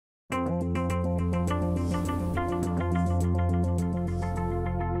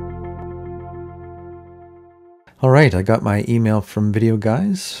Alright, I got my email from Video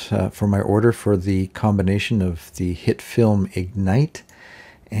Guys for my order for the combination of the hit film Ignite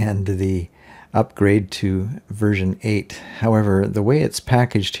and the upgrade to version 8. However, the way it's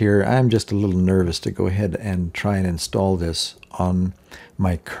packaged here, I'm just a little nervous to go ahead and try and install this on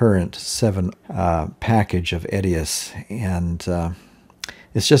my current 7 package of Edius, and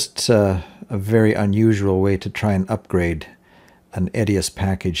it's just a very unusual way to try and upgrade an Edius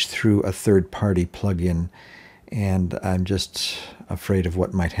package through a third-party plugin, and I'm just afraid of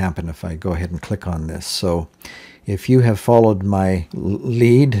what might happen if I go ahead and click on this. So if you have followed my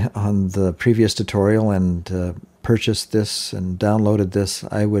lead on the previous tutorial and purchased this and downloaded this,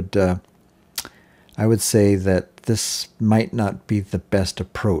 I would say that this might not be the best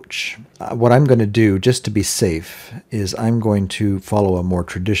approach. What I'm going to do, just to be safe, is I'm going to follow a more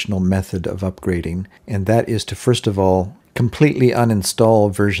traditional method of upgrading, and that is to first of all completely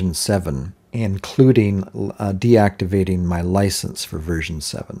uninstall version 7, including deactivating my license for version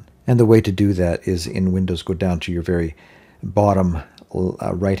 7. And the way to do that is in Windows, go down to your very bottom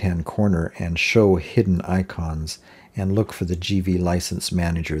right-hand corner and show hidden icons and look for the GV license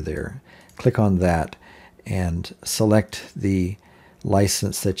manager there. Click on that and select the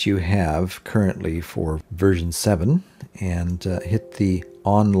license that you have currently for version 7 and hit the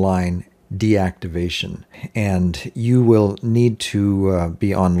online deactivation. And you will need to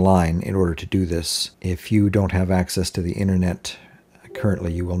be online in order to do this. If you don't have access to the internet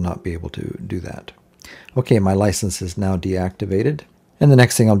currently, you will not be able to do that. Okay, my license is now deactivated. And the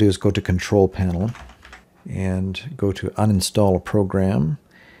next thing I'll do is go to Control Panel and go to Uninstall a Program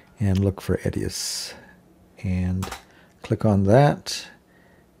and look for Edius. And click on that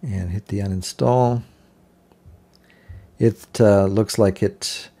and hit the uninstall. It looks like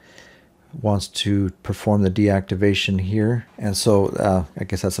it wants to perform the deactivation here, and so I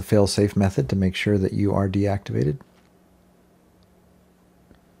guess that's a fail-safe method to make sure that you are deactivated.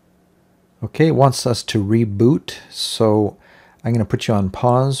 Okay, it wants us to reboot, so I'm going to put you on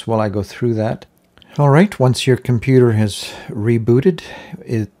pause while I go through that. Alright, once your computer has rebooted,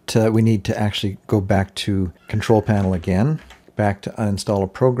 we need to actually go back to Control Panel again, back to Uninstall a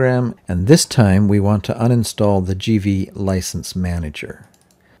Program, and this time we want to uninstall the GV License Manager.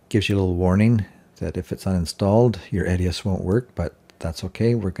 Gives you a little warning that if it's uninstalled, your Edius won't work, but that's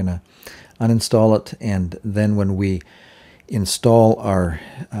okay. We're going to uninstall it, and then when we install our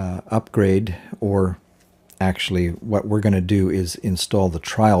upgrade, or actually what we're going to do is install the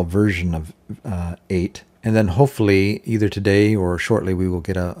trial version of 8, and then hopefully either today or shortly we will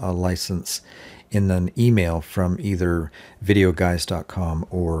get a license in an email from either videoguys.com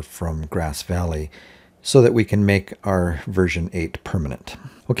or from Grass Valley, so that we can make our version 8 permanent.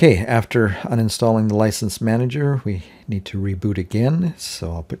 Okay, after uninstalling the license manager, we need to reboot again,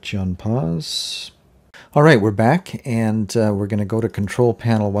 so I'll put you on pause. Alright, we're back, and we're going to go to Control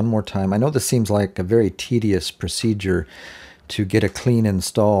Panel one more time. I know this seems like a very tedious procedure to get a clean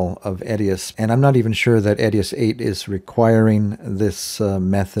install of Edius, and I'm not even sure that Edius 8 is requiring this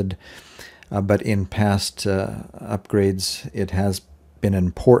method, but in past upgrades it has been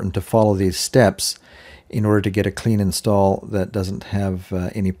important to follow these steps in order to get a clean install that doesn't have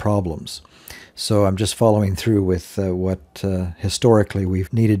any problems. So I'm just following through with what historically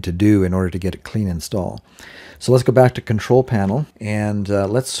we've needed to do in order to get a clean install. So let's go back to Control Panel, and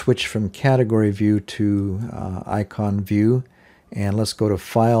let's switch from Category View to Icon View, and let's go to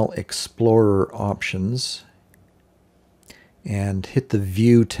File Explorer Options and hit the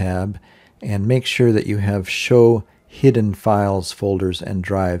View tab and make sure that you have Show Hidden Files, Folders, and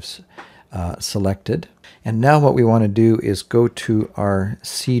Drives selected. And now what we want to do is go to our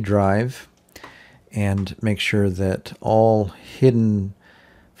C drive and make sure that all hidden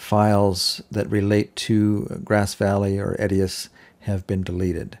files that relate to Grass Valley or Edius have been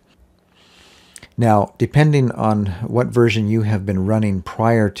deleted. Now, depending on what version you have been running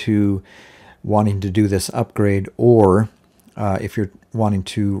prior to wanting to do this upgrade, or if you're wanting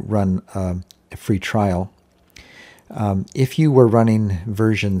to run a free trial, if you were running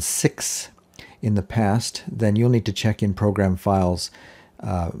version 6 in the past, then you'll need to check in Program Files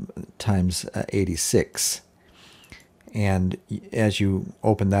times 86. And as you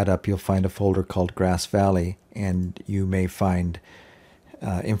open that up, you'll find a folder called Grass Valley, and you may find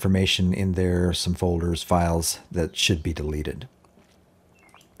information in there, some folders, files that should be deleted.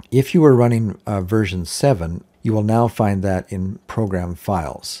 If you were running version 7, you will now find that in Program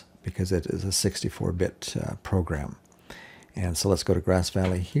Files, because it is a 64-bit program. And so let's go to Grass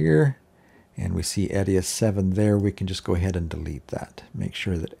Valley here, and we see Edius 7 there. We can just go ahead and delete that. Make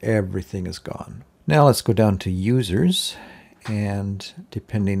sure that everything is gone. Now let's go down to Users, and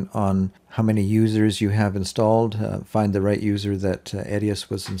depending on how many users you have installed, find the right user that Edius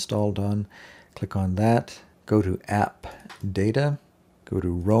was installed on. Click on that. Go to App Data. Go to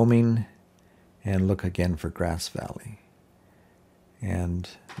Roaming and look again for Grass Valley. And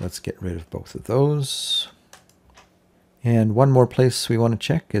let's get rid of both of those. And one more place we want to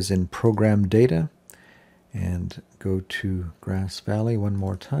check is in Program Data. And go to Grass Valley one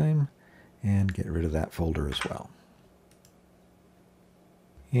more time and get rid of that folder as well.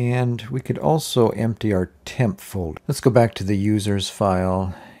 And we could also empty our temp folder. Let's go back to the users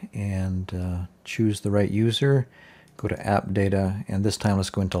file and choose the right user. Go to App Data, and this time let's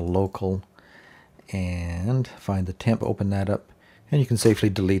go into Local and find the temp, open that up, and you can safely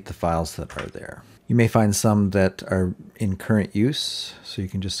delete the files that are there. You may find some that are in current use, so you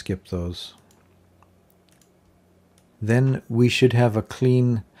can just skip those. Then we should have a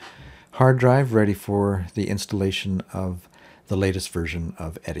clean hard drive ready for the installation of the latest version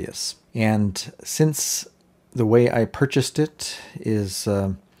of Edius. And since the way I purchased it is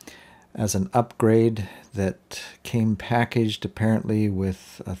as an upgrade that came packaged apparently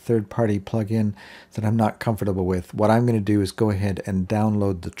with a third-party plugin that I'm not comfortable with, what I'm going to do is go ahead and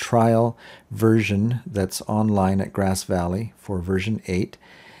download the trial version that's online at Grass Valley for version 8.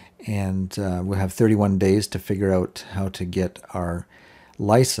 And we'll have 31 days to figure out how to get our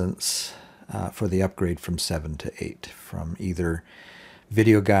license for the upgrade from 7 to 8 from either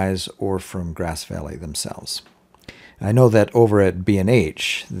Video Guys or from Grass Valley themselves. I know that over at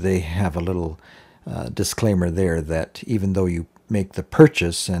B&H they have a little disclaimer there that even though you make the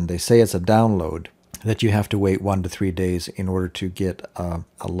purchase and they say it's a download, that you have to wait 1 to 3 days in order to get a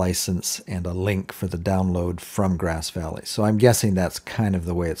license and a link for the download from Grass Valley. So I'm guessing that's kind of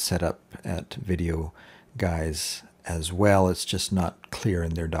the way it's set up at Video Guys as well. It's just not clear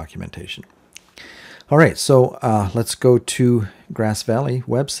in their documentation. All right, so let's go to Grass Valley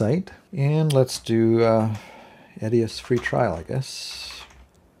website and let's do Edius free trial, I guess.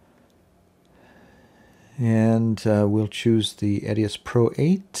 And we'll choose the Edius Pro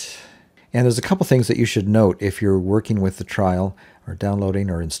 8. And there's a couple things that you should note if you're working with the trial or downloading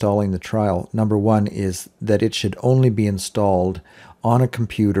or installing the trial. Number one is that it should only be installed on a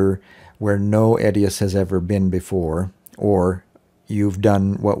computer where no Edius has ever been before, or you've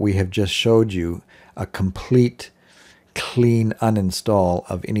done what we have just showed you, a complete clean uninstall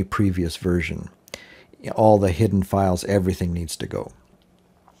of any previous version. All the hidden files, everything needs to go.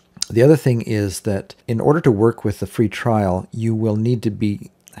 The other thing is that in order to work with the free trial, you will need to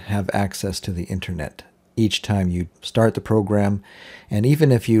have access to the internet each time you start the program. And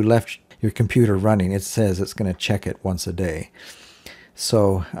even if you left your computer running, it says it's going to check it once a day.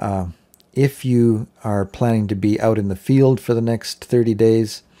 So if you are planning to be out in the field for the next 30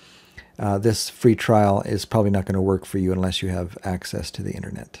 days, this free trial is probably not going to work for you unless you have access to the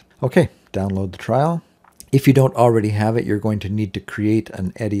internet. Okay, download the trial. If you don't already have it, you're going to need to create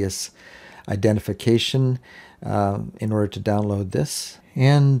an Edius identification in order to download this.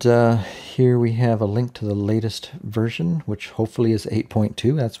 And here we have a link to the latest version, which hopefully is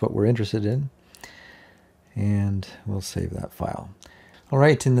 8.2. That's what we're interested in. And we'll save that file. All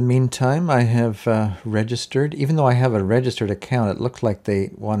right, in the meantime, I have registered. Even though I have a registered account, it looked like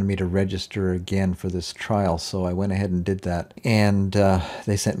they wanted me to register again for this trial, so I went ahead and did that. And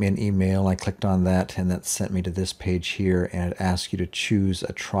they sent me an email. I clicked on that, and that sent me to this page here, and it asks you to choose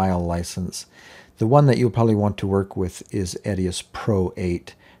a trial license. The one that you'll probably want to work with is Edius Pro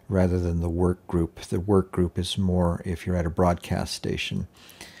 8 rather than the work group. The work group is more if you're at a broadcast station,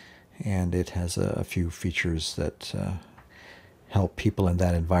 and it has a few features that help people in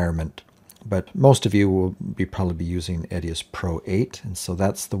that environment. But most of you will probably be using Edius Pro 8, and so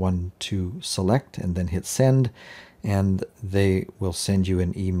that's the one to select and then hit send, and they will send you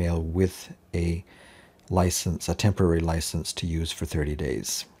an email with a license, a temporary license to use for 30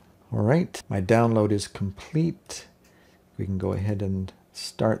 days. All right, my download is complete. We can go ahead and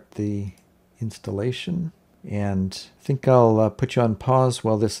start the installation, and I think I'll put you on pause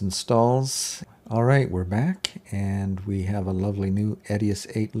while this installs. All right, we're back, and we have a lovely new Edius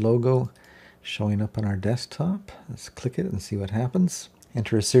 8 logo showing up on our desktop. Let's click it and see what happens.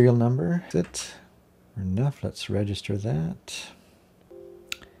 Enter a serial number. That's it. Enough. Let's register that.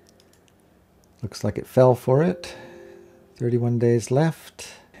 Looks like it fell for it. 31 days left,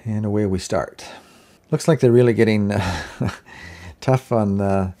 and away we start. Looks like they're really getting tough on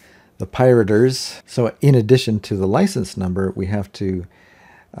the pirators. So in addition to the license number, we have to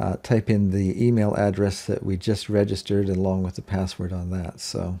type in the email address that we just registered along with the password on that.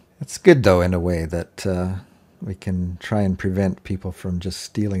 So it's good, though, in a way that we can try and prevent people from just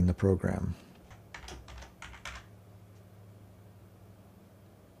stealing the program.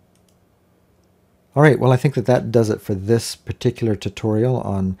 All right, well, I think that that does it for this particular tutorial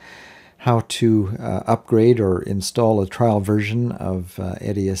on how to upgrade or install a trial version of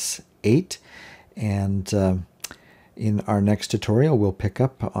Edius 8. And in our next tutorial, we'll pick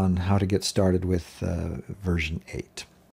up on how to get started with version 8.